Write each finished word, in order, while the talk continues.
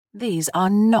These are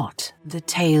not the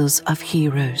tales of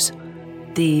heroes.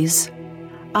 These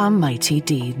are mighty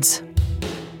deeds.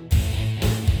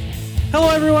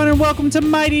 Hello, everyone, and welcome to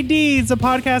Mighty Deeds, a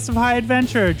podcast of high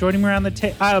adventure. Joining me around the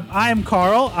table, I am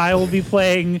Carl. I will be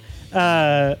playing...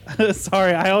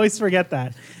 sorry, I always forget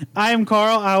that. I am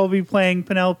Carl. I will be playing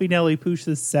Penelope Nelly Pooch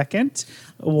II,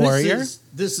 warrior.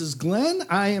 This is Glenn.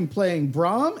 I am playing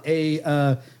Brahm,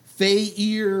 a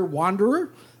Fey-ear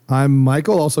wanderer. I'm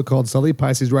Michael, also called Sully,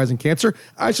 Pisces Rising Cancer.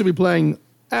 I should be playing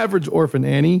Average Orphan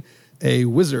Annie, a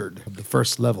wizard of the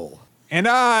first level. And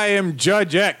I am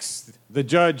Judge X, the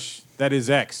judge that is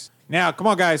X. Now, come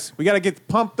on, guys. We got to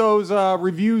pump those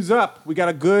reviews up. We got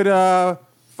a good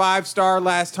 5-star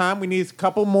last time. We need a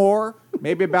couple more,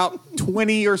 maybe about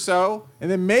 20 or so. And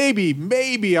then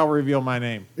maybe I'll reveal my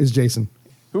name. Is Jason.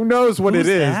 Who knows what Who's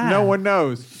it is? that? No one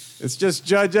knows. It's just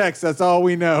Judge X. That's all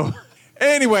we know.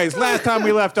 Anyways, last time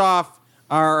we left off,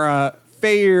 our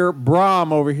Fair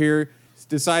Brahm over here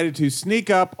decided to sneak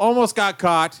up, almost got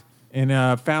caught,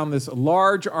 and found this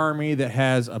large army that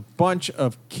has a bunch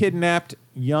of kidnapped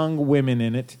young women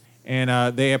in it.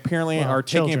 And they apparently are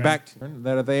taking it back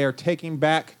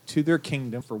to their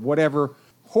kingdom for whatever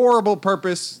horrible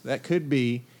purpose that could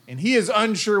be. And he is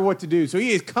unsure what to do. So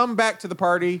he has come back to the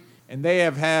party, and they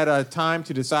have had time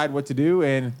to decide what to do.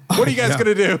 And what are you guys going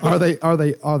to do? Are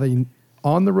they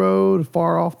on the road,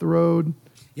 far off the road?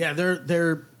 Yeah,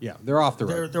 they're off the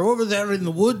road. They're over there in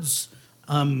the woods.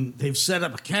 They've set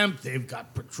up a camp. They've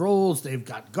got patrols. They've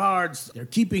got guards. They're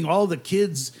keeping all the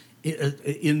kids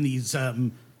in these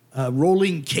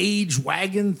rolling cage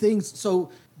wagon things. So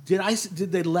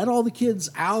did they let all the kids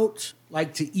out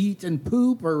like to eat and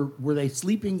poop, or were they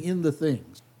sleeping in the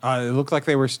things? It looked like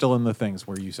they were still in the things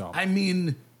where you saw them. I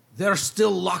mean, they're still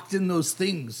locked in those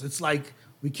things. It's like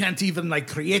we can't even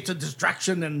create a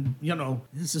distraction, and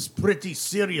this is pretty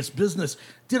serious business.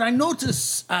 Did I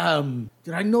notice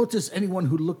anyone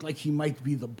who looked like he might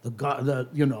be the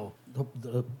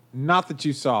Not that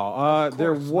you saw.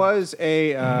 There was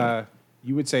a.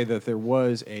 You would say that there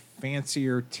was a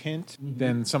fancier tent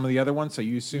than some of the other ones, so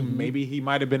you assume maybe he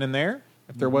might have been in there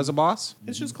if there was a boss.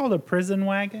 It's just called a prison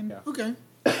wagon. Yeah. Okay.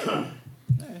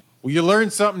 Well, you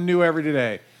learn something new every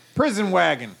day. Prison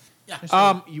wagon.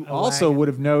 Yeah. You also would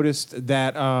have noticed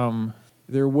that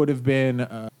there would have been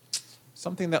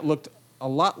something that looked a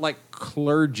lot like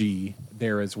clergy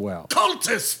there as well.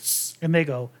 Cultists! And they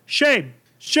go, shame,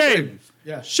 shame,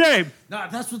 Yeah. shame. No,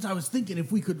 that's what I was thinking.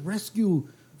 If we could rescue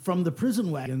from the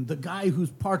prison wagon the guy who's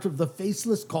part of the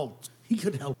faceless cult, he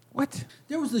could help. What?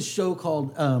 There was this show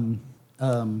called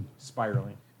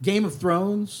Spiraling. Game of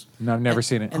Thrones. No, I've never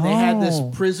seen it. And they had this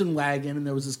prison wagon, and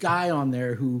there was this guy on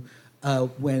there who,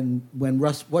 when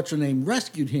what's-her-name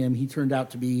rescued him, he turned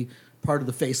out to be part of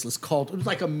the faceless cult. It was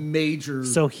like a major...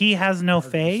 So he has no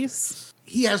face?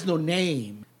 He has no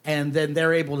name, and then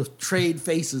they're able to trade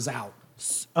faces out.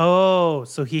 Oh,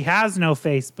 so he has no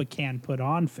face but can put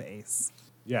on face.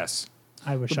 Yes.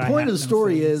 I wish The I point had of the no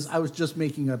story face. is I was just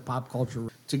making a pop culture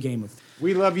to Game of Thrones.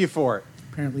 We love you for it.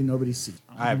 Apparently nobody's seen it.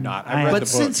 I have not. I read But the book.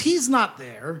 since he's not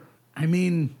there, I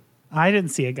mean... I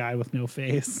didn't see a guy with no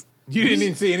face. You didn't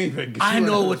even see anything. I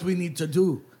know what we need to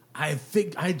do. I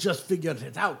just figured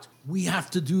it out. We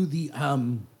have to do the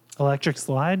Electric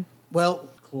slide?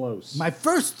 Close. My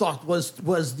first thought was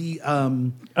the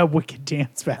A wicked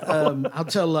dance battle. I'll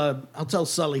tell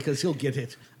Sully because he'll get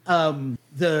it.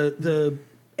 The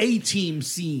A-team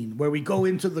scene where we go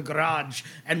into the garage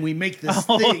and we make this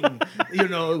thing, we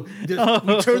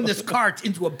turn this cart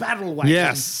into a battle wagon.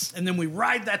 Yes. And then we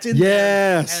ride that in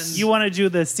Yes. there. And You want to do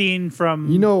the scene from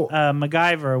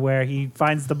MacGyver where he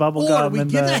finds the bubble or gum we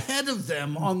and get the... ahead of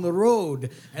them on the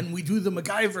road and we do the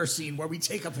MacGyver scene where we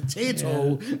take a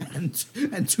potato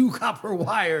and 2 copper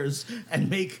wires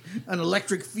and make an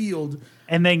electric field.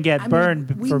 And then get burned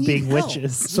we for need being help.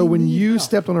 witches. So when you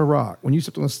stepped on a rock, when you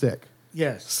stepped on a stick,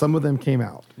 Yes. some of them came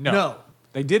out. No.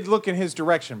 They did look in his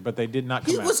direction, but they did not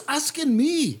come He out. was asking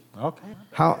me. Okay.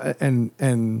 How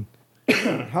and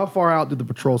how far out did the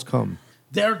patrols come?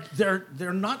 They're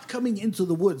not coming into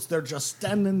the woods. They're just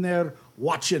standing there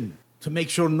watching to make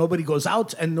sure nobody goes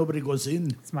out and nobody goes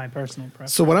in. It's my personal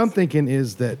preference. So what I'm thinking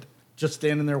is that, Just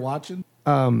standing there watching.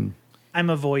 I'm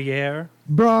a voyeur.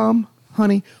 Brahm,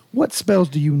 honey, what spells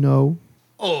do you know?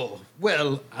 Oh,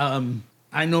 well,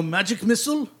 I know magic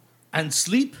missile and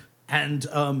sleep, and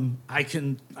I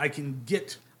can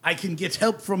get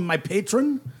help from my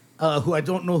patron, who I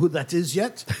don't know who that is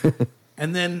yet.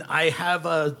 And then I have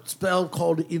a spell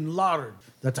called enlarge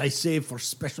that I save for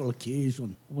special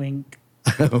occasion. Wink.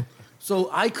 So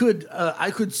I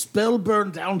could spell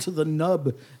burn down to the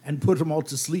nub and put them all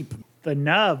to sleep. The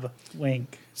nub.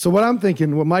 Wink. So what I'm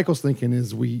thinking, what Michael's thinking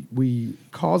is we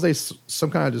cause some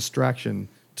kind of distraction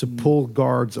to pull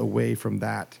guards away from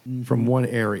that, from one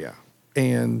area.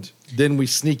 And then we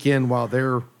sneak in while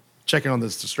they're checking on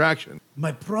this distraction.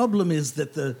 My problem is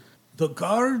that the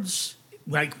guards,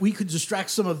 like, we could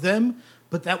distract some of them,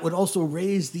 but that would also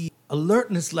raise the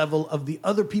alertness level of the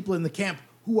other people in the camp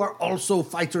who are also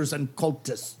fighters and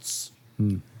cultists.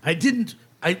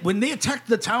 When they attacked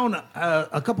the town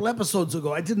a couple episodes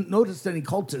ago, I didn't notice any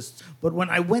cultists. But when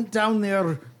I went down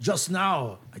there just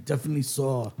now, I definitely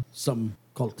saw some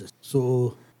cultists.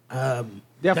 So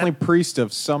Definitely priest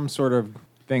of some sort of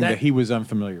thing that he was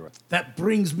unfamiliar with. that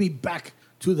brings me back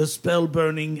to the spell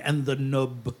burning and the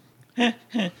nub.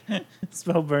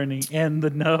 Spell burning and the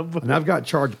nub. And I've got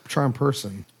charm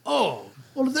person. Oh,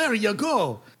 well, there you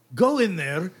go. Go in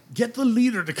there, get the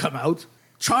leader to come out,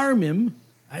 charm him.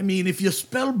 I mean, if you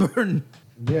spell burn,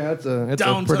 Yeah, it's a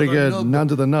Down to pretty the good nub. none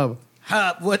to the nub.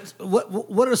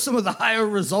 what are some of the higher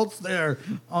results there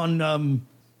on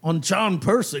charm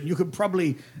person? You could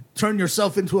probably turn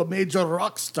yourself into a major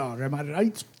rock star. Am I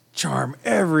right? Charm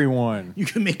everyone. You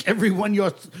can make everyone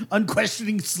your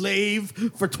unquestioning slave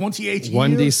for 28 years.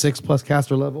 1d6 plus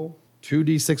caster level,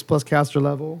 2d6 plus caster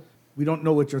level. We don't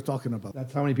know what you're talking about.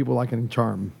 That's how many people I can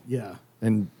charm Yeah.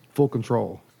 and full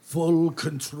control. Full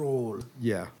control.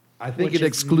 Yeah. I think Which it is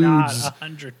excludes not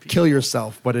 100 people. kill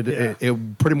yourself, but Yeah.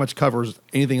 it pretty much covers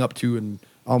anything up to and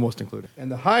almost including. And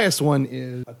the highest one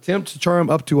is attempt to charm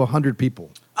up to 100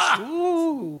 people.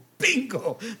 Ooh.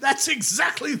 Bingo. That's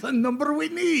exactly the number we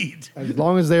need. As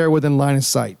long as they are within line of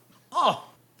sight. Oh,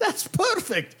 that's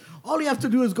perfect. All you have to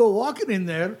do is go walking in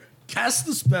there, cast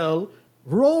the spell,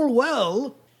 roll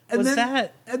well, and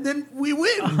then we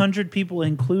win. 100 people,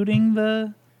 including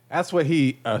the... That's what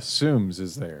he assumes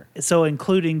is there. So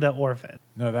including the orphan.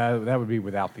 No, that would be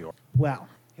without the orc. Well,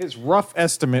 His rough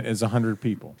estimate is 100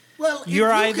 people. Well, You're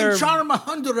if you either- can charm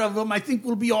 100 of them, I think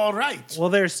we'll be all right. well,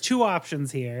 there's two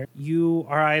options here. You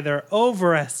are either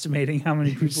overestimating how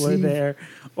many people are there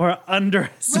or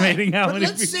underestimating how But many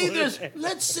let's say people are there.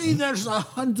 let's say there's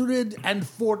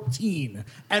 114,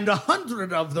 and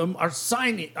 100 of them are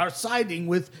siding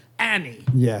with Annie.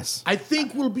 Yes. I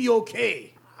think we'll be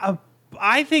okay.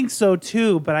 I think so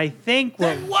too, but I think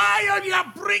Then why are you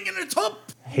bringing it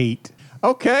up? Hate.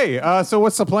 Okay, so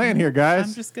what's the plan here, I'm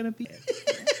guys? just gonna be.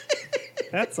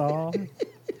 That's all.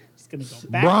 Just gonna go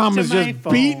back Brom to is my just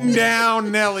phone. beating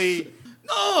down Nelly.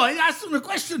 No, I asked him a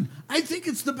question. I think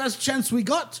it's the best chance we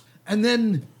got. And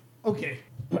then, okay.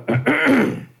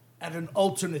 At an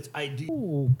alternate idea.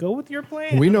 Ooh, go with your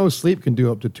plan. We know sleep can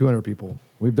do up to 200 people.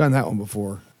 We've done that one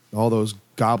before. All those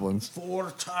goblins.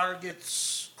 4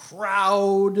 targets,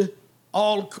 crowd,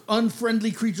 all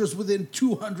unfriendly creatures within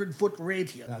 200-foot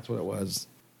radius. That's what it was.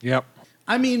 Yep.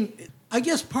 I mean, I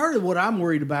guess part of what I'm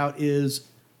worried about is,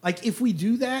 like, if we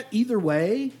do that either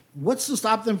way, what's to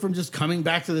stop them from just coming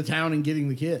back to the town and getting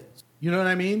the kids? You know what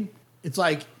I mean? It's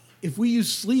like, if we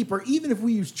use sleep, or even if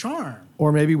we use charm.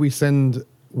 Or maybe we send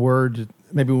word,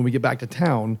 maybe when we get back to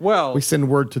town, Well- we send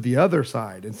word to the other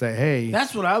side and say, hey,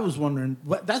 That's what I was wondering.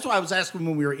 That's what I was asking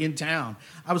when we were in town.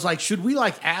 I was like, should we,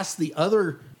 like, ask the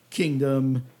other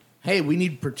kingdom, hey, we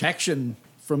need protection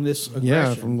from this aggression?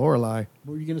 yeah, from Lorelei.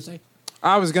 What were you going to say?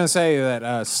 I was going to say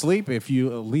that sleep, if you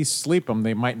at least sleep them,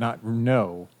 they might not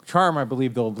know. Charm, I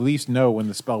believe they'll at least know when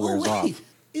the spell wears off.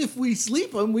 If we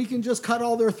sleep them, we can just cut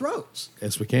all their throats.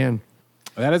 Yes, we can.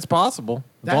 That is possible,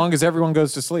 as That- long as everyone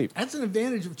goes to sleep. That's an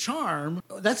advantage of charm.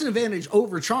 That's an advantage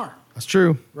over charm, That's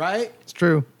true. right? It's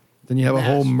true. Then you have a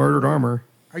whole Yes. murdered armor.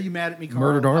 Are you mad at me, Carl?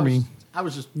 Murdered army. I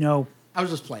was just No,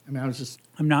 playing. I mean, I was just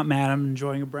I'm not mad. I'm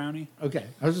enjoying a brownie. okay.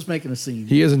 I was just making a scene.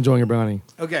 He is enjoying a brownie.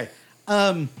 Okay.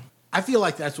 I feel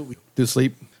like that's what we. Do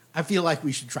sleep. I feel like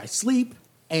we should try sleep,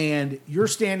 and you're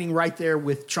standing right there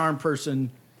with charm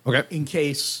person. Okay. In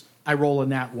case I roll a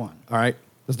nat 1. All right.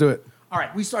 Let's do it. All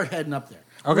right, we start heading up there.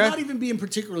 Okay. We're not even being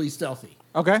particularly stealthy.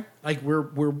 Okay. Like we're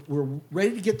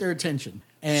ready to get their attention.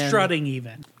 And Strutting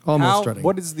even. Almost strutting.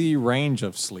 What is the range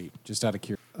of sleep? Just out of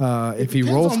curiosity. If he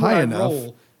depends rolls on what high I enough,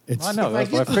 roll. it's I know. If I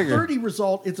That's what get I the figured. 30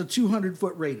 result, it's a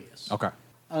 200-foot radius. Okay.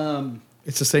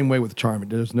 it's the same way with charm.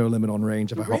 There's no limit on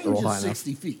range if The I range roll is high enough.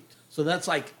 60 feet. So that's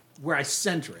like where I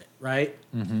center it, right?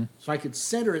 Mm-hmm. So I could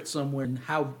center it somewhere, and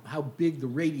how big the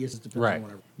radius is depending Right. on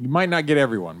whatever. You might not get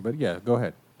everyone, but yeah, go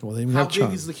ahead. Well, they even How have big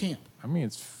charm. is the camp? I mean,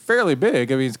 it's fairly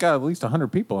big. I mean, it's got at least 100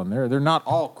 people in there. They're not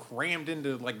all crammed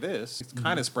into like this. It's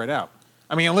kind of spread out.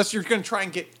 I mean, unless you're going to try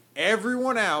and get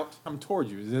everyone out, come toward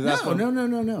you. That's what,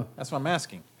 No. That's what I'm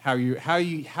asking. How do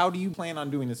you plan on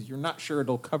doing this if you're not sure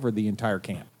it'll cover the entire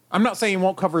camp? I'm not saying it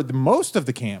won't cover the most of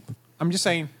the camp. I'm just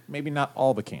saying maybe not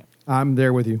all the camp. I'm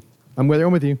there with you. I'm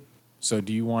with you. So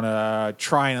do you want to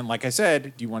try and, like I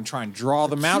said, do you want to try and draw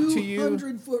them out to you?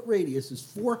 200-foot radius is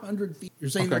 400 feet.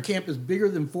 You're saying their camp is bigger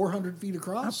than 400 feet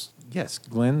across? Yes,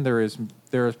 Glenn, there is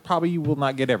probably you will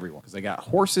not get everyone because they got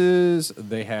horses,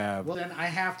 they have... Well, then I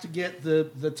have to get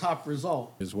the top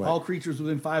result. Is what? All creatures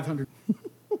within 500.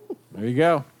 There you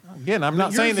go. Again, I'm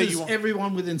not saying that you...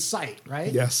 everyone within sight,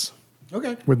 right? Yes.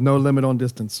 Okay. With no limit on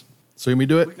distance. So you want me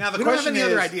to do it? Now, the We don't have question any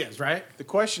is, other ideas, right? The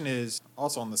question is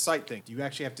also on the site thing. Do you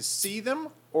actually have to see them,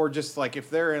 or just like if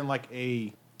they're in like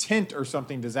a tent or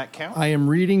something, does that count? I am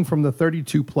reading from the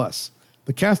 32 plus.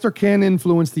 The caster can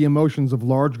influence the emotions of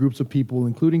large groups of people,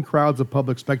 including crowds of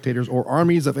public spectators or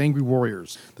armies of angry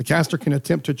warriors. The caster can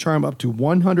attempt to charm up to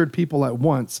 100 people at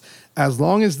once, as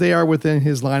long as they are within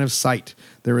his line of sight.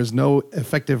 There is no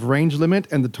effective range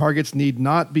limit, and the targets need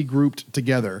not be grouped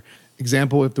together.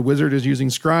 Example, if the wizard is using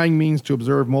scrying means to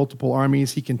observe multiple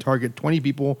armies, he can target 20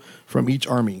 people from each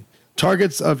army.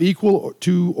 Targets of equal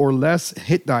to or less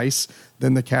hit dice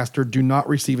than the caster do not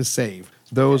receive a save.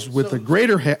 Those with a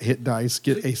greater hit dice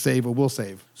get a save or will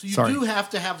save. So you do have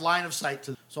to have line of sight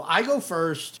to. So I go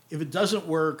first. If it doesn't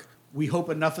work, we hope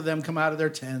enough of them come out of their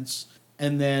tents,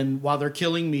 and then while they're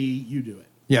killing me, you do it.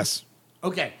 Yes.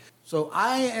 Okay. So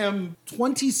I am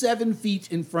 27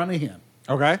 feet in front of him,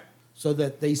 Okay. so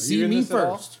that they Are you see in me this at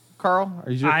all? first. Carl,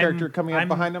 is your character coming up I'm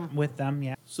behind them? with them,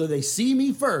 yeah. So they see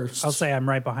me first. I'll say I'm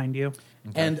right behind you.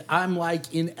 And I'm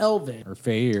like in Elven. Or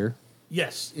Fair?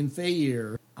 Yes, in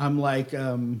Feyir. I'm like,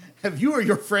 have you or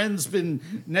your friends been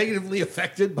negatively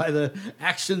affected by the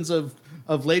actions of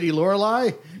Lady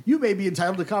Lorelei? You may be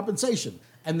entitled to compensation.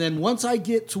 And then once I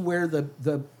get to where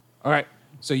the All right.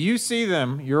 So you see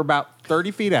them. You're about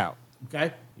 30 feet out.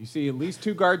 okay, You see at least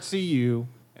two guards see you,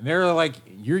 and they're like,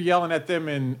 you're yelling at them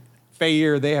in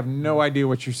Fair. They have no idea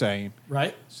what you're saying.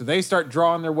 right? So they start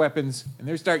drawing their weapons, and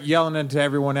they start yelling into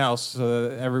everyone else. So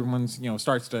that everyone's,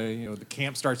 starts to, the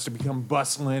camp starts to become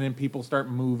bustling, and people start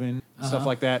moving, stuff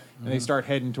like that, and they start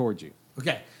heading towards you.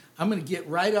 Okay, I'm going to get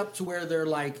right up to where they're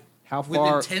like How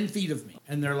far? within 10 feet of me.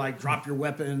 And they're like, drop your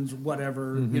weapons,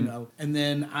 whatever, And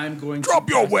then I'm going Drop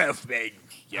to your cast- weapons.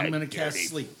 I'm going to cast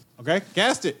sleep. Okay,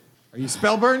 cast it. Are you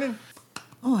spell burning?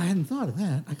 Oh, I hadn't thought of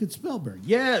that. I could spell burn.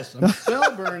 Yes, I'm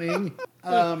spell burning.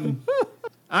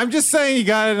 I'm just saying you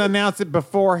got to announce it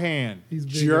beforehand.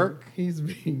 Jerk. He's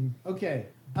being. Okay.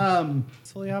 Is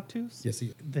fully obtuse? Yes,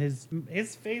 he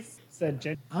His face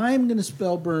said I'm going to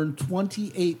spell burn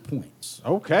 28 points.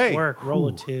 Okay. work, roll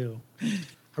a 2.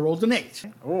 I rolled an 8.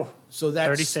 Oh, So that's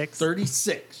 36.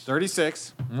 36.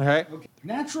 36. Okay.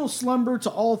 Natural slumber to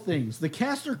all things. The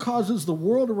caster causes the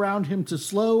world around him to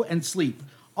slow and sleep.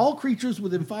 All creatures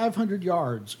within 500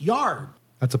 yards.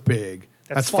 That's a big.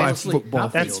 That's fall 5 asleep. football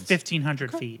That's fields.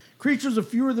 1,500 feet. Creatures of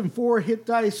fewer than 4 hit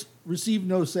dice receive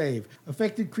no save.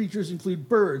 Affected creatures include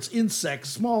birds, insects,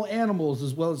 small animals,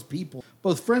 as well as people.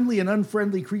 Both friendly and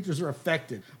unfriendly creatures are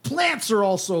affected. Plants are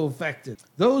also affected.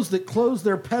 Those that close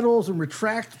their petals and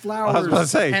retract about to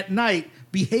flowers say. at night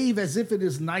behave as if it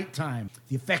is nighttime.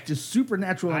 The effect is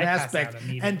supernatural in I pass aspect out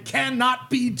immediately. and cannot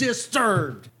be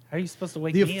disturbed. How are you supposed to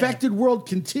wake The me affected world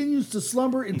continues to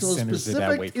slumber until a centers it that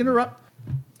way specific from interrupt.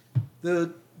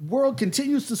 The world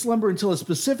continues to slumber until a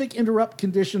specific interrupt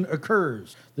condition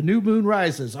occurs. The new moon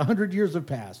rises. 100 years have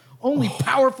passed. Only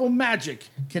powerful magic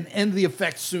can end the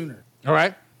effect sooner. All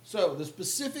right. So the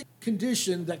specific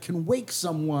condition that can wake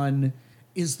someone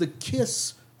is the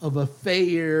kiss of a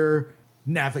fair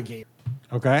navigator.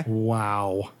 Okay.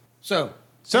 Wow. So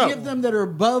So- give them that are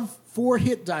above 4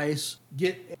 hit dice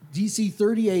get DC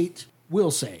 38 will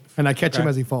save. And I catch him Okay.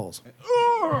 as he falls.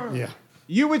 Yeah.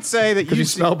 You would say that Because you you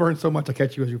spell burn so much, I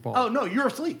catch you as you fall. Oh no, you're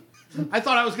asleep. I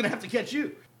thought I was going to have to catch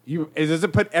you. does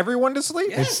it put everyone to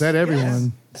sleep? Yes, said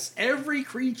everyone. yes. Every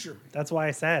creature, That's why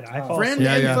I said I fall friend asleep.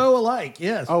 Yeah, and yeah. foe alike.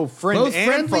 Yes. Oh, friend Both and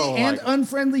friendly foe and alike.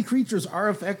 unfriendly creatures are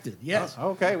affected. Yes.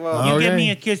 Okay. Well, You Okay. give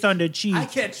me a kiss on the cheek. I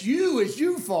catch you as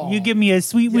you fall. You give me a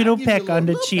sweet Yeah, I little give you a peck on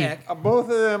the little cheek. peck. both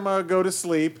of them go to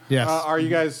sleep. Yes. Are you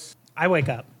guys? I wake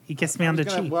up. He kissed me on the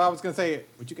cheek. Well, I was gonna say,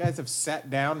 would you guys have sat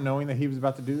down knowing that he was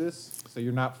about to do this, so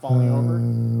you're not falling over?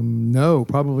 No,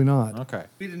 probably not. Okay.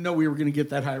 We didn't know we were going to get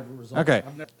that high of a result. Okay.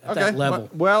 I've never at Okay. that level.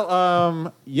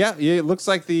 Well, yeah. It looks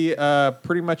like the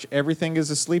pretty much everything is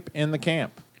asleep in the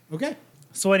camp. Okay.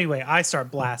 So anyway, I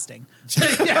start blasting.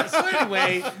 yeah. So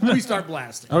anyway, we start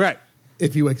blasting. Okay.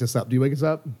 If he wakes us up, do you wake us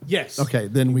up? Yes. Okay,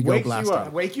 then we go Wakes you blasting. up. I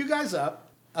wake you guys up.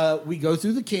 We go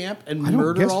through the camp and I don't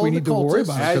murder guess all we the need to worry cultists.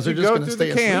 about it. As Because you they're just go gonna through stay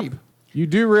the camp, asleep. you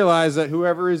do realize that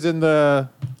whoever is in the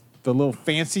little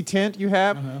fancy tent you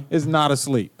have is not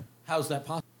asleep. How's that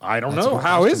possible? I don't That's a know. good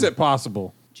How is question. it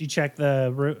possible? Did you check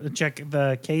check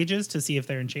the cages to see if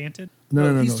they're enchanted?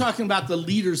 No. He's talking about the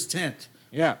leader's tent.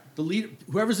 Yeah. The leader,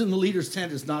 whoever's in the leader's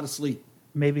tent is not asleep.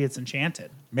 Maybe it's enchanted.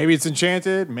 Maybe it's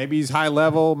enchanted. Maybe he's high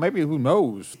level. Maybe who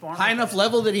knows? High enough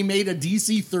level that he made a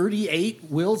DC 38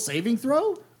 will saving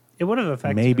throw? It would have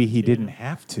affected. Maybe him, he too. didn't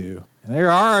have to. There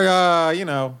are,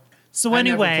 So I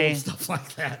never anyway, pulled stuff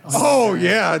like that. Oh,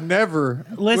 yeah, never.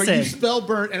 Where you listen. spell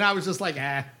burnt, and I was just like,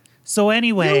 So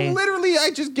anyway,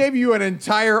 I just gave you an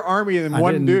entire army and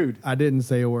one dude. I didn't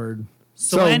say a word.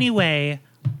 so anyway,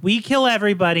 we kill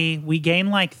everybody. We gain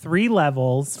like 3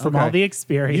 levels from Okay. all the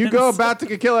experience. You go about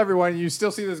to kill everyone, and you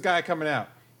still see this guy coming out.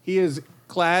 He is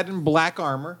clad in black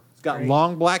armor. He's got Great.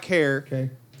 long black hair. Okay.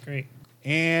 Great.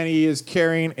 And he is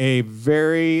carrying a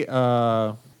very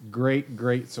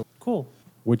great sword, Cool.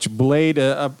 which blade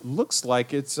looks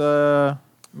like it's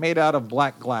made out of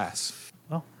black glass.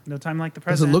 Well, no time like the Does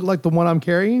present. it look like the one I'm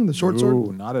carrying? The short sword?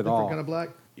 Ooh, not at all. Kind of black.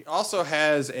 He also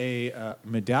has a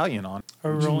medallion on.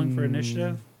 Are we rolling for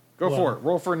initiative? Go Well, for it.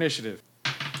 Roll for initiative.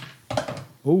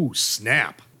 Oh,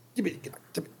 snap.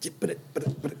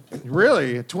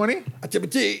 Really? A 20?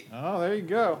 Oh, there you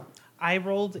go. I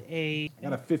rolled I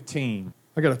got a 15.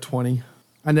 I got a 20.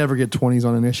 I never get 20s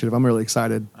on initiative. I'm really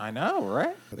excited. I know,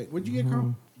 right? Wait, what'd you get,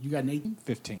 Carl? You got an 18?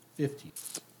 15. 50.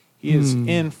 He is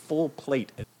in full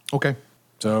plate. Okay.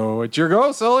 So it's your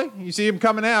go, Sully. You see him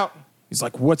coming out. He's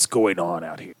like, what's going on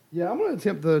out here? Yeah, I'm going to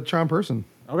attempt the charm person.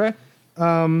 Okay.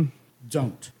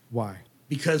 Don't. Why?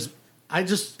 Because I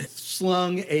just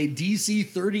slung a DC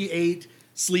 38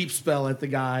 sleep spell at the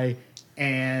guy,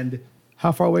 and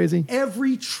How far away is he?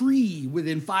 every tree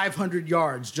within 500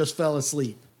 yards just fell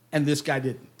asleep, and this guy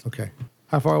didn't. Okay.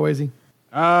 How far away is he?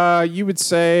 You would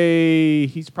say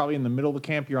he's probably in the middle of the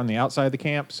camp. You're on the outside of the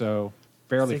camp, so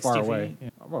fairly 60 far feet. away. Yeah.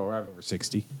 Well, we're over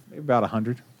 60, maybe about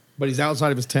 100. But he's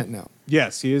outside of his tent now.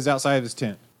 Yes, he is outside of his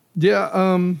tent.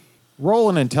 Yeah, Roll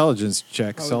an intelligence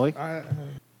check, Sully.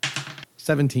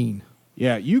 17.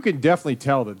 Yeah, you can definitely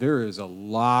tell that there is a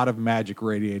lot of magic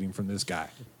radiating from this guy.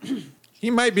 He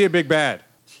might be a big bad.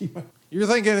 You're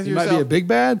thinking to He yourself, might be a big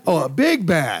bad? Oh, a big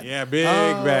bad. yeah, big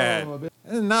bad.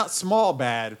 And not small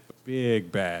bad, but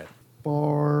big bad.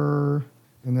 Far.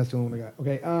 And that's the only one I got.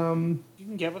 Okay, You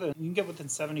can get within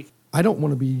 70. I don't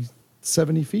want to be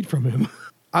 70 feet from him.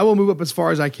 I will move up as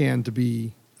far as I can to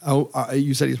be.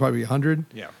 You said he's probably 100?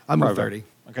 Yeah. I'm at probably 30.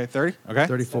 Okay, 30? Okay.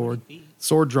 30 forward. feet.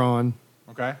 Sword drawn.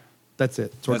 Okay. That's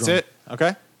it. Sword That's drawn. it?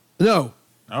 Okay. No.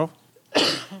 No?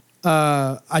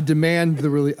 I demand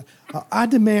I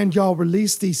demand y'all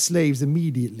release these slaves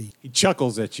immediately. He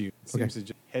chuckles at you. Okay. Seems to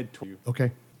just head toward you.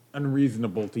 Okay.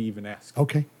 Unreasonable to even ask.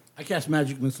 Okay. I cast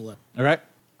magic missile. Okay.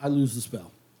 I lose the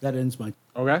spell. That ends my.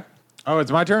 Okay. Oh,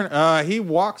 it's my turn. He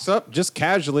walks up just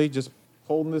casually, just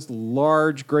holding this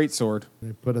large greatsword.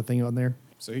 I put a thing on there.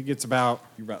 So he gets you're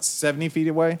about 70 feet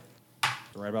away.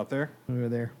 Right about there. Over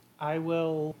there. I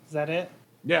will. Is that it?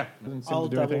 Yeah. Doesn't seem I'll to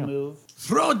do double anything. move.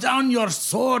 Throw down your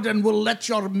sword and we'll let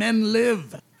your men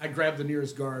live. I grab the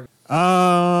nearest guard.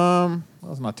 Well,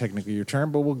 it's not technically your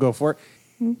turn, but we'll go for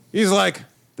it. He's like,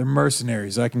 the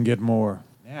mercenaries, I can get more.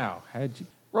 Now, how'd you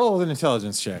roll an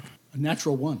intelligence check? A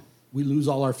natural 1. We lose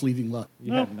all our fleeting luck.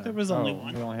 You Nope, had none. there was only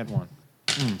one. You only had one.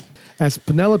 As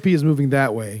Penelope is moving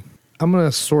that way, I'm going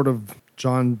to sort of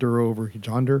yonder.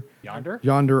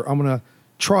 Yonder? I'm going to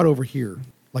trot over here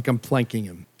like I'm flanking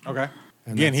him. Okay.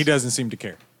 And Again, he that's- doesn't seem to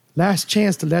care. Last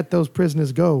chance to let those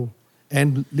prisoners go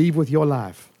and leave with your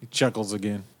life. He chuckles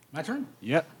again. My turn.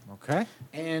 Yep. Okay.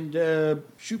 And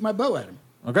shoot my bow at him.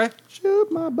 Okay.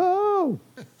 Shoot my bow.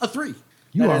 A 3.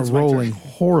 You That are ends my turn. rolling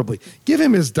horribly. Give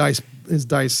him his dice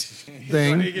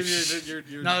thing. No,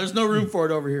 there's no room for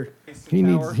it over here. He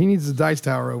needs the dice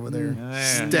tower over there.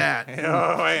 Stat.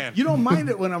 Oh, man. You don't mind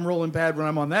it when I'm rolling bad when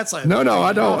I'm on that side. No,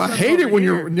 I don't. I hate it when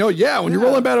you're when you're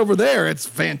rolling bad over there. It's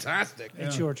fantastic.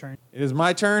 It's your turn. It is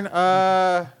my turn.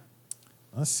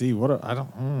 Let's see. I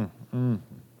don't.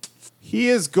 He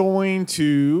is going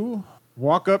to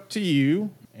walk up to you,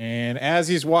 and as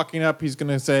he's walking up, he's going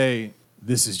to say,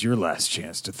 "This is your last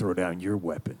chance to throw down your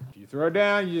weapon." You throw it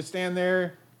down. You just stand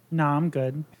there. No, I'm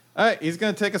good. All right. He's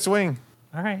going to take a swing.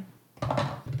 All right.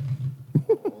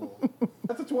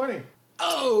 That's a 20.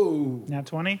 Oh! Now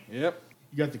 20. Yep.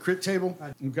 You got the crit table?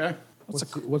 Okay.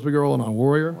 What's we rolling on?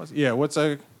 Warrior? What's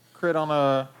a crit on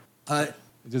a?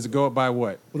 Does it go up by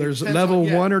what? Well, there's Depends level on-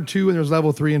 yeah. 1 or 2, and there's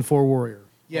level 3 and 4 warrior.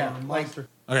 Yeah, like.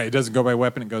 Okay, it doesn't go by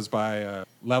weapon. It goes by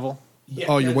level. Yeah,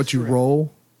 Oh, that's what you correct.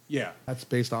 roll? Yeah. That's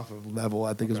based off of level,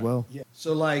 I think, as well. Yeah.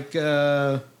 So, like,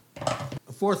 a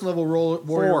 4th level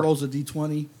warrior 4. rolls a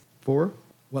d20. 4?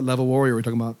 What level warrior are we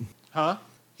talking about? Huh?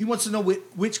 He wants to know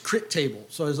which crit table.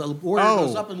 So as a warrior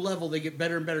goes up in level, they get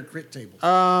better and better crit tables.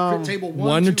 Crit table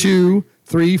 1 to 2,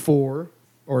 3, 4,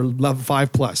 or level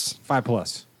 5 plus. 5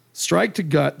 plus. Strike to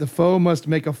gut. The foe must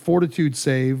make a fortitude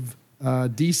save,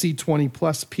 DC 20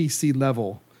 plus PC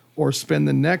level, or spend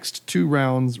the next 2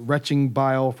 rounds retching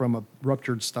bile from a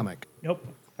ruptured stomach. Nope.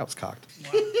 That was cocked.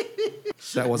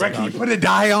 That wasn't Can you cocked. put a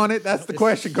die on it? That's the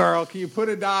question, Carl. Can you put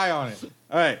a die on it?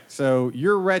 All right. So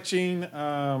you're retching,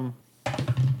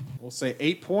 we'll say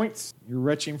 8 points. You're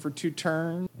retching for 2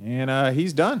 turns. And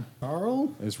he's done.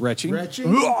 Carl Is retching.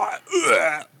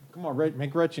 Come on,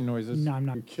 make retching noises. No, I'm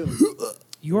not. You're killing me.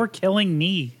 You're killing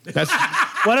me. That's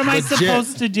What am I Legit.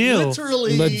 supposed to do?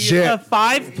 literally legit. A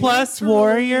 5+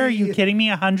 warrior? You kidding me?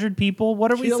 100 people?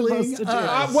 What are we Killing supposed to do?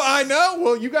 us. Well, I know.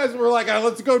 Well, you guys were like,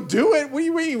 let's go do it. What do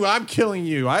you mean? I'm killing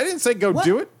you. I didn't say go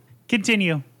do it.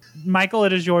 Continue. Michael,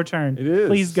 it is your turn. It is.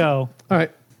 Please go. all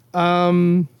right.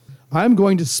 I'm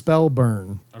going to spell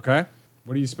burn. Okay.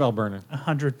 What do you spell burning?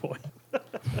 100 points.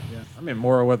 I mean,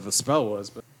 more of what the spell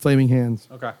was, but Flaming hands.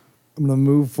 okay. I'm going to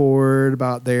move forward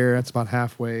about there. That's about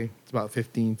halfway. It's about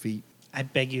 15 feet. I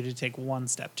beg you to take one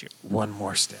step to your. One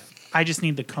more step. I just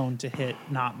need the cone to hit,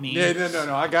 not me. Yeah,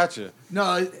 no. I got you. No,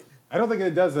 I don't think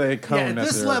it does a cone. yeah, at this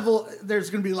necessarily. level, there's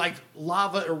going to be like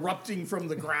lava erupting from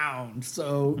the ground.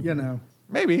 So,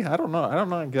 Maybe. I don't know. I don't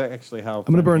know actually how. I'm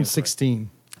going to burn 16.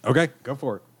 Okay, go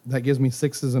for it. That gives me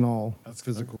 6s in all. That's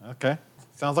physical. Okay.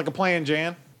 Sounds like a plan,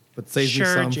 Jan. But saves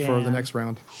Sure, me some for the Jan. next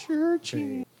round. Sure,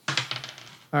 Jan.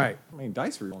 All right. How many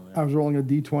dice were you on I there? was rolling a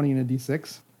d20 and a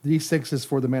d6. The d6 is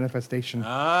for the manifestation.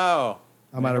 Oh.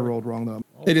 I might have rolled wrong, though.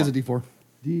 It is a d4.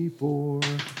 D4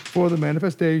 for the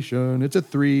manifestation. It's a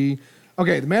 3.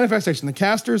 Okay, the manifestation. The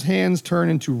caster's hands turn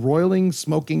into roiling,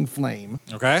 smoking flame.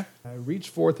 Okay. I reach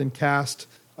forth and cast.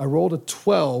 I rolled a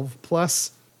 12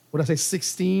 plus, what did I say,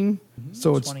 16?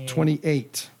 So it's 28.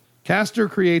 28. Caster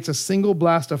creates a single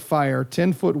blast of fire,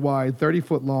 10 foot wide, 30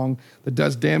 foot long, that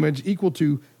does damage equal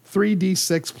to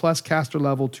 3d6 plus caster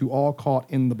level to all caught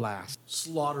in the blast.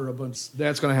 slaughter a bunch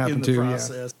That's going to happen in the too,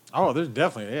 process. Oh, there's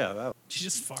definitely, yeah. Did you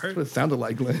just fart? yeah. That's what it sounded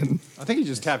like, Glenn. I think he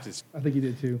just tapped his. I think he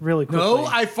did too. Really quickly. No,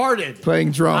 I farted.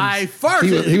 Playing drums. I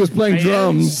farted. He was playing Right.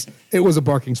 drums. It was a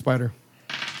barking spider.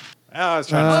 I was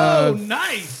trying Oh,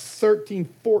 nice. 13,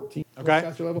 14. Okay.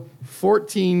 Caster level.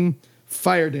 14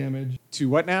 fire damage to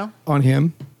what now? on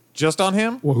him, Just on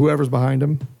him? or whoever's behind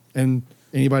him, and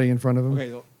anybody in front of him.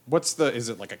 Okay. What's the? Is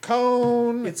it like a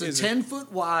cone? It's a Is it-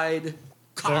 10-foot wide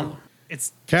column.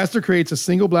 It's Caster creates a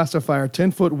single blast of fire,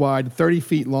 10 foot wide, 30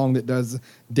 feet long, that does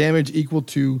damage equal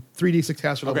to 3d6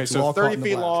 caster level Okay, to so all caught 30 in the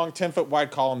feet blast. long, 10-foot wide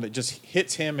column that just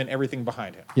hits him and everything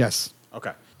behind him. Yes.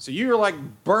 Okay. So you're like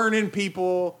burning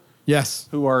people Yes.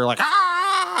 who are like,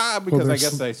 because I there's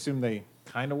guess some- I assume they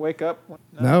kind of wake up.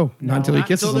 No, not until he Not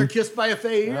kisses until they're him. kissed by a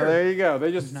fey. Oh, there you go.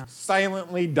 They just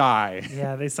silently die.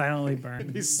 yeah, they silently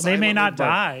burn. They They may not silently burn.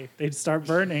 die. They'd start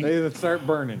burning. They start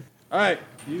burning. All right.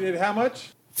 You did how much?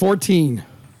 14.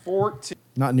 14.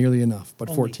 Not nearly enough, but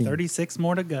Only 14. 36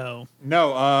 more to go.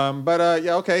 No,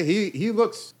 yeah, okay. He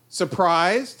looks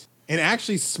surprised and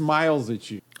actually smiles at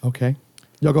you. Okay.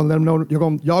 Y'all gonna let him know?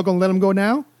 Y'all gonna let him go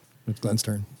now? It's Glenn's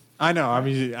turn. I know. I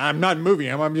mean, I'm not moving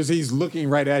him. He's looking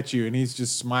right at you and he's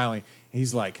just smiling.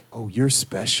 He's like, "Oh, you're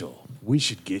special. We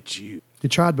should get you." You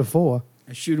tried before.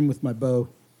 I shoot him with my bow.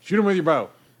 Shoot him with your bow.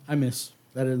 I miss.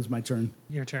 That ends my turn.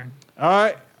 Your turn. All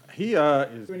right. He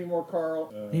is. Any more,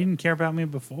 Carl? He didn't care about me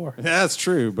before. That's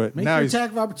true, but Make now your he's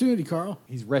attack of opportunity, Carl.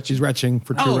 wretched. She's retching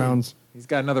for 2 Oh. rounds. He's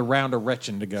got another round of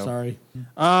retching to go. Sorry.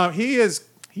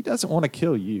 He doesn't want to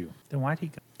kill you Then why'd he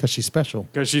go? Because she's special.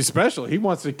 because she's special. He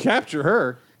wants to capture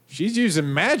her. She's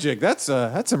using magic. That's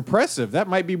impressive. That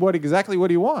might be exactly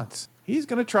what he wants. He's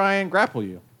gonna try and grapple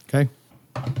you. Okay.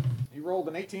 He rolled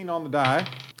an 18 on the die.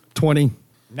 20.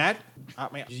 Nat. I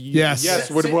mean, Yes.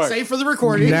 Yes. What? Say for the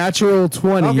recording. Natural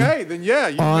 20 Okay, then yeah.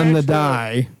 You on the managed to-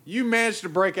 die. You managed to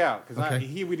break out because Okay.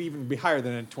 he would even be higher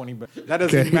than a 20, but that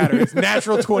doesn't Okay. matter. It's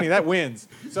natural 20. That wins.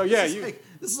 So yeah,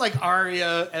 This is like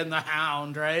Arya and the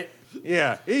Hound, right?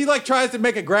 yeah. He like tries to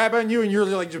make a grab on you, and you're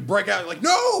like just break out like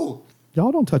no.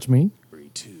 Y'all don't touch me. 3,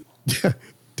 2.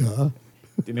 Duh.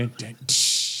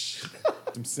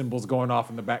 Some cymbals going off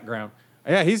in the background.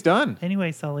 Yeah, he's done.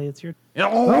 Anyway, Sully, it's your.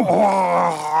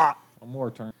 One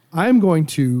more turn. I'm going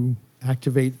to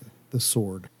activate the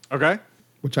sword, Okay.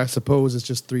 which I suppose is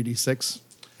just 3d6,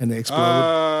 and they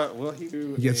explode. Well, he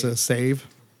He gets a save.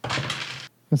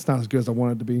 That's not as good as I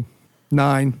wanted it to be.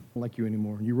 9. I don't like you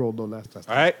anymore. You rolled low last time.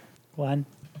 All right. One.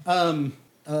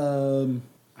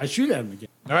 I shoot at him again.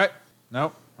 All right.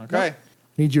 Nope. Okay.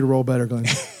 Need you to roll better, Glenn.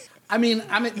 I mean,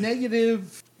 I'm at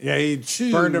negative. Yeah, he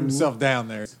Two. burned himself down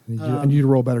there. I need you to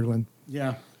roll better, Glenn.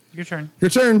 Yeah. Your turn. Your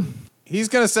turn. He's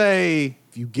going to say,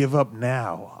 if you give up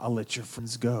now, I'll let your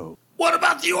friends go. What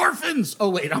about the orphans? Oh,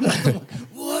 wait, I'm not the one.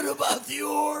 What about the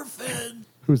orphans?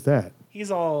 Who's that? He's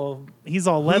all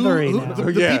leathery now.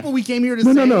 The Yeah. people we came here to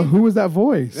No, save? no, no. Who was that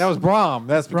voice? That was Brahm.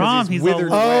 That's because Brahm, he's he's all-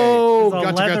 withered away. Oh, He's all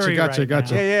gotcha. leathery right now.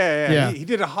 Yeah. Yeah. He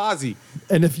did a Hazy.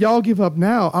 And if y'all give up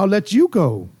now, I'll let you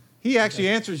go. He actually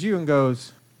answers you and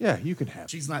goes, yeah, you can have it.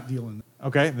 She's not dealing.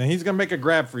 Okay, then he's going to make a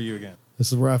grab for you again.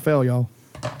 This is where I fail, y'all.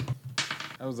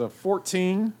 That was a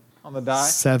 14 on the die.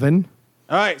 7.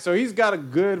 All right, so he's got a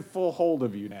good full hold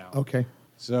of you now. Okay.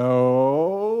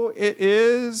 So it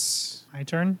is... My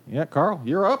turn. Yeah, Carl,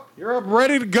 you're up. You're up,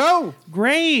 ready to go.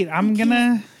 Great. I'm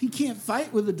gonna. He can't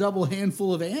fight with a double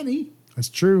handful of Annie. That's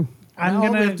true. I'm Now all we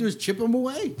gonna. have to do is chip him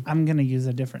away. I'm gonna use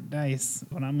a different dice.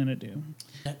 What I'm gonna do.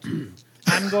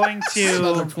 I'm going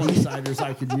Another to. 20-siders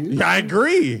I could use. Yeah, I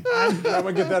agree. I'm going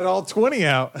to get that all 20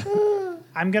 out.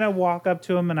 I'm gonna walk up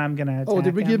to him and I'm gonna. Oh, did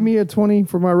attack we him. give me a 20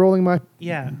 for my rolling my...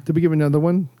 Yeah. Did we give me another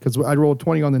one? Because I rolled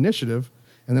 20 on the initiative,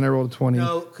 and then I rolled a 20.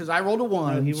 No, because I rolled a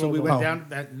 1, No, he so rolled we a went one. down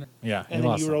that. Yeah, And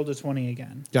then you rolled a 20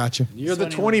 again. Gotcha. You're the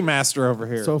 21. 20 master over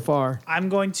here. So far. I'm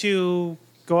going to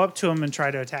go up to him and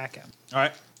try to attack him. all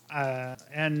right.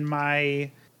 And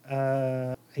my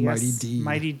I Mighty guess deed.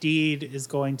 mighty deed is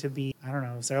going to be, I don't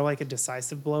know, is there like a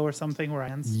decisive blow or something where I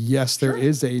ends? Yes, there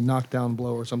is a knockdown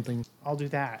blow or something. I'll do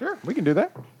that. Sure, we can do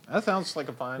that. That sounds like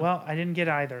a fine. Well, I didn't get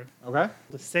either. Okay.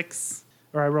 The 6,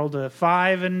 or I rolled a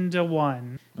 5 and a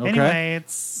 1. Okay. Anyway,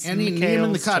 it's Annie, knee him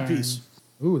in the Mikhail's cod turn. piece.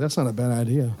 Ooh, that's not a bad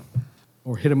idea.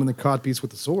 Or hit him in the codpiece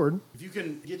with the sword. If you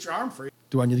can get your arm free.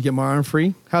 Do I need to get my arm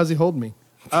free? How's he hold me?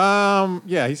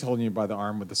 Yeah, he's holding you by the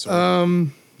arm with the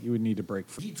sword. You would need to break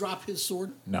free. He dropped his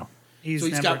sword. No. So he's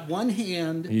never, got one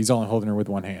hand He's only holding her with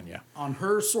one hand, yeah. on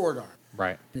her sword arm.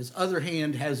 Right. His other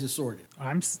hand has his sword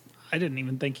in. I didn't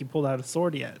even think he pulled out a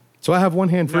sword yet. So I have one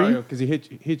hand free? No, because he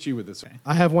hit you with this.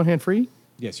 I have one hand free?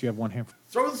 Yes, you have one hand.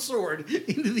 Throw the sword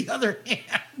into the other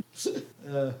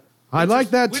hand. I like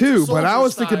that Winter too, but I Soldier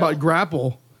was thinking style. about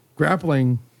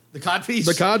grappling The cod piece.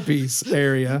 the codpiece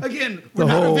area. Again, we're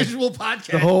The not whole- a visual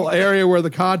podcast. The whole area where the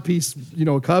codpiece,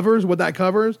 covers, what that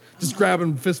covers, just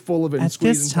grabbing a fistful of it and At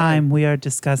squeezing. this time, we are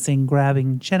discussing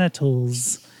grabbing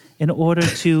genitals in order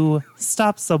to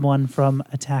stop someone from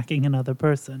attacking another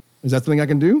person. Is that something I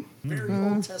can do? Very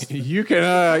Old Testament. You can,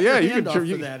 yeah, you Hand off can. for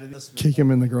You, that in this. Kick him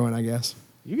in the groin, I guess.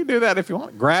 you can do that if you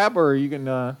want. Grab, or you can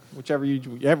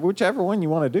whichever one you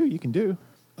want to do. You can do.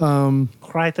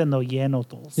 Kraiten no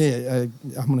genitals. Yeah,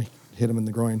 I'm going to hit him in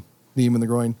the groin. Knee him in the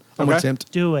groin. I'm going Okay. to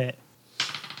attempt. Do it.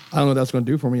 I don't know what that's going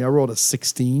to do for me. I rolled a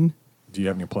 16. Do you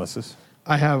have any pluses?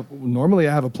 Normally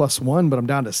I have a +1, but I'm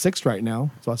down to 6 right now.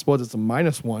 So I suppose it's a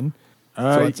 -1.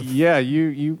 So it's a- Yeah,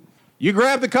 you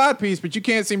grab the cod piece, but you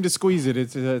can't seem to squeeze it.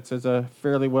 It's a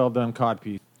fairly well done cod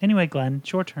piece. Anyway, Glenn,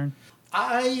 it's your turn.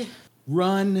 I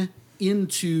run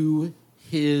into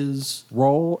his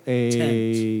Roll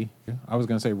a. I was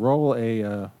gonna say roll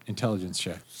a intelligence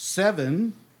check.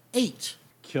 7, 8.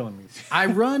 Killing me. I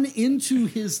run into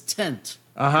his tent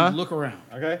and look around.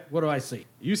 Okay. What do I see?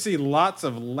 You see lots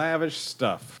of lavish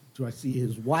stuff. Do I see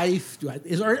his wife?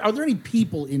 Are there any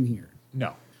people in here?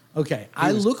 No. Okay,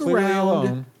 I was look clearly around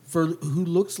alone. for who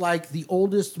looks like the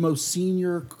oldest, most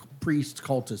senior priest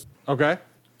cultist. Okay.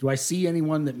 Do I see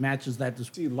anyone that matches that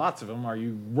description? See lots of them. Are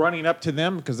you running up to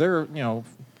them because they're a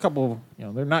couple?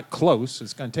 They're not close.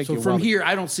 It's gonna take you. So a from while to- here,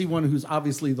 I don't see one who's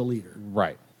obviously the leader.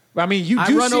 right. I mean, you I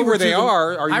do run see over where to they them-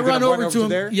 are. Are you I gonna run over to him.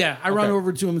 there? Yeah, I run Okay.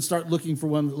 over to him and start looking for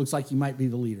one that looks like he might be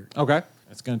the leader. Okay.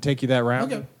 It's gonna take you that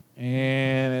round. Okay.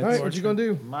 And it's All right, what you going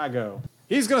to do? my go.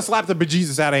 He's gonna slap the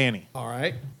bejesus out of Annie. All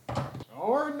right.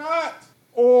 Or not.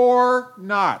 Or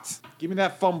not. Give me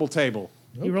that fumble table.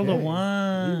 You rolled a Okay.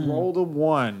 1. You rolled a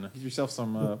 1. Give yourself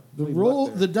some. The please roll,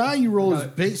 luck there. the die you roll is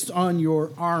based on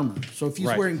your armor. So if he's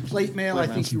Right. wearing plate mail, I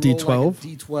think you D12. roll like a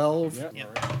D12. Yep,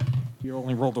 all right. You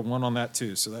only rolled a 1 on that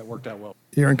too, so that worked out well.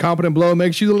 Your incompetent blow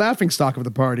makes you the laughing stock of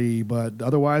the party, but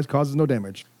otherwise causes no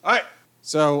damage. All right.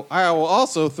 So I will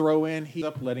also throw in he's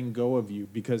up letting go of you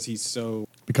because he's so.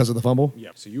 Because of the fumble? Yeah.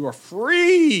 So you are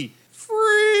free.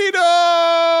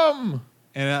 Freedom.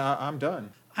 And I'm done.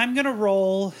 I'm gonna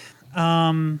roll.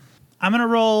 And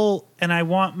I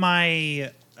want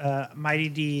my mighty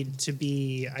deed to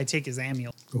be. I take his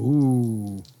amulet.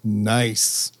 Ooh,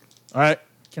 nice. All right.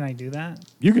 Can I do that?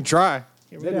 You can try.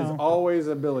 Here we That is go. always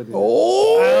ability.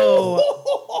 Oh.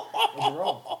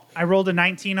 I rolled a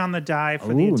 19 on the die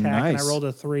for the Ooh, attack, and I nice. rolled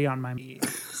a 3 on my meat.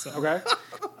 So, Okay.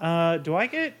 do I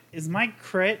get? Is my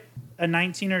crit a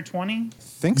 19 or 20?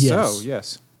 Think Yes. so.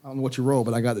 Yes. I don't know what you roll,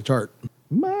 but I got the chart.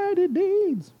 Mighty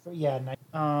deeds. Yeah.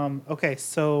 Okay,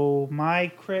 so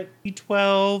my crit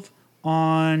D12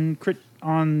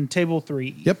 on table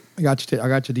 3. Yep, I got you. I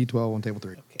got you D12 on table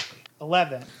 3. Okay.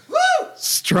 11.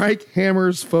 Strike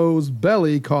hammers foe's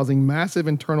belly, causing massive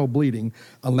internal bleeding.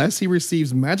 Unless he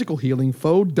receives magical healing,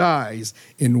 foe dies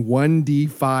in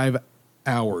 1d5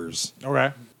 hours.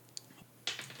 Okay.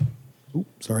 Ooh,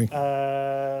 sorry.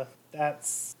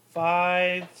 That's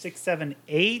 5, 6, 7,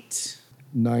 8.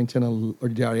 9, 10, 11. Or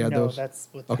did you already add No, those? that's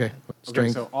with Okay. that.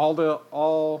 Strength. Okay, so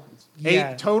all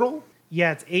Yeah. 8 total?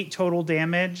 Yeah, it's 8 total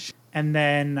damage, and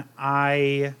then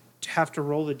I have to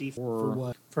roll the d4 For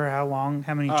what? for how long?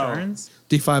 How many Oh. turns?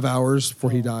 D5 hours before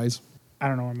he dies. I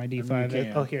don't know where my d5 is.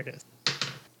 can. Oh, here it is.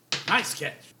 Nice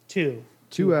catch. 2.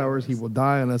 2 hours, he will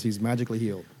die unless he's magically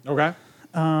healed. Okay.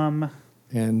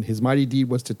 And his mighty deed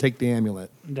was to take the amulet.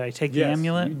 Did I take the Yes,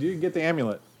 amulet? you do get the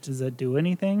amulet. Does it do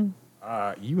anything?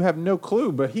 You have no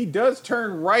clue, but he does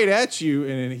turn right at you,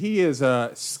 and he is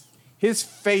his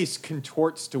face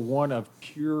contorts to one of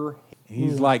pure.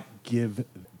 He's like, "Give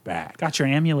back." Got your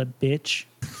amulet, bitch.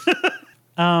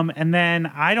 And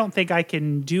then I don't think I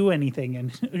can do anything.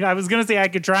 And I was gonna say I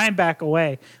could try and back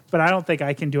away, but I don't think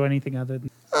I can do anything other than.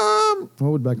 What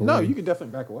would back away? No, you could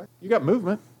definitely back away. You got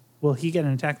movement. Will he get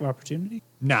an attack of opportunity?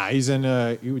 Nah, he's in.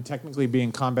 You would technically be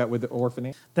in combat with the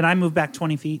orphanage. Then I move back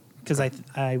 20 feet because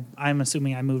I'm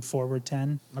assuming I moved forward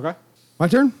 10. Okay. My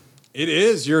turn? It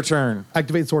is your turn.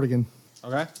 Activate sword again.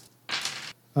 Okay.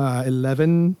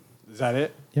 11. Is that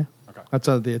it? Yeah. Okay. That's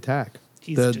the attack.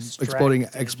 He's the distracted.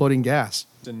 exploding gas.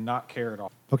 Did not care at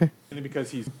all. Okay. Only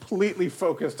because he's completely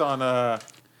focused on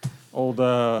old.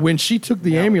 When she took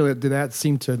the No. amulet, did that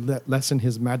seem to lessen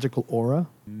his magical aura?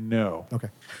 No. Okay.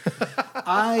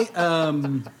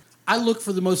 I look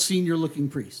for the most senior looking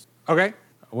priest. Okay.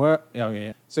 What? Oh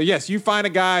yeah. So yes, you find a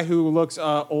guy who looks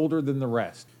older than the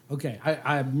rest. Okay,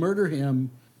 I murder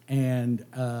him, and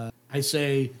I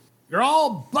say, "You're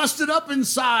all busted up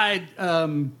inside,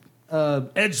 Edgelord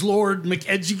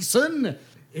McEdgison.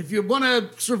 If you want to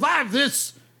survive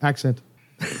this, Accent.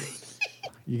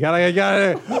 You gotta.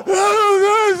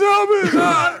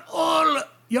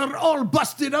 you're all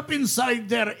busted up inside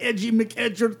there, Edgy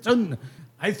McEdgerton.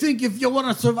 I think if you want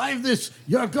to survive this,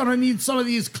 you're gonna need some of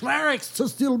these clerics to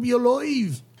still be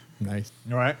alive." Nice.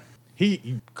 All right.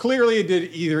 He clearly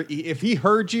did either. If he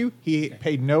heard you, he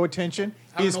paid no attention.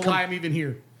 I don't know why I'm even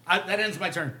here. That ends my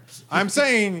turn. I'm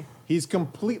saying he's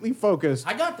completely focused.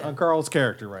 I got that. On Carl's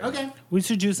character right Okay, now. We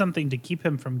should do something to keep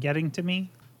him from getting to me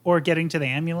or getting to the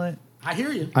amulet. I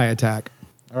hear you. I attack.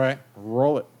 All right.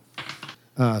 Roll it.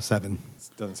 7. This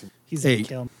doesn't seem. He's going 8. to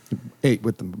kill me. 8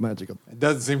 with the magical. It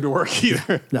doesn't seem to work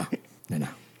either. No.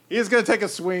 He is going to take a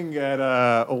swing at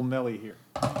old Nelly here.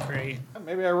 Great.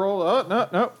 Maybe I roll. Oh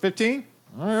no, 15.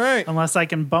 All right. Unless I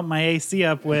can bump my AC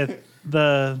up with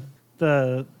the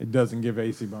It doesn't give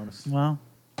AC bonus. well,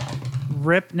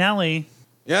 rip Nelly.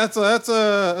 Yeah, that's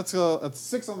a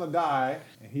 6 on the die.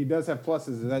 He does have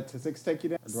pluses. Does that 6 take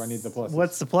you down, or do I need the pluses?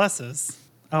 What's the pluses?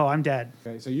 Oh, I'm dead.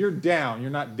 Okay, so you're down.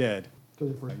 You're not dead.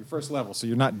 You're first level, so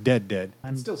you're not dead.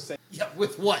 I'm still safe. Yeah,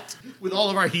 with what? With all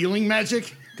of our healing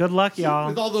magic? Good luck, y'all.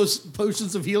 With all those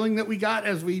potions of healing that we got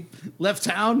as we left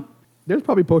town? There's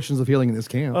probably potions of healing in this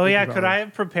camp. Oh yeah, could I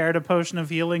have prepared a potion of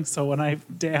healing so when I'm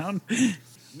down,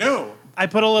 No. I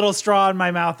put a little straw in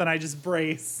my mouth and I just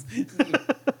brace?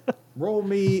 Roll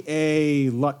me a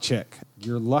luck check.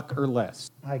 Your luck or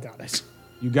less. I got it.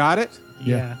 You got it?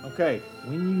 Yeah. Okay.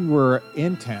 When you were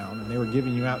in town and they were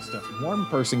giving you out stuff, one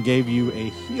person gave you a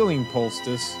healing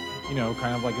poultice, kind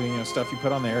of like stuff you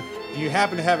put on there. And you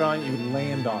happen to have it on, you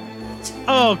land on it.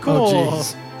 Oh, cool.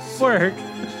 jeez. Work.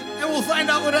 And we'll find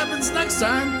out what happens next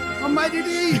time on Mighty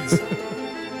Deeds.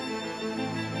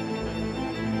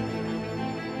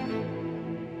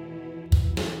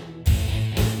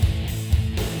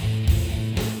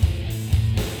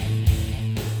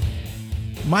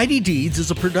 Mighty Deeds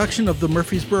is a production of the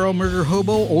Murfreesboro Murder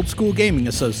Hobo Old School Gaming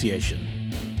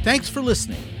Association. Thanks for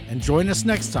listening, and join us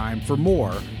next time for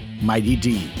more Mighty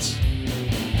Deeds.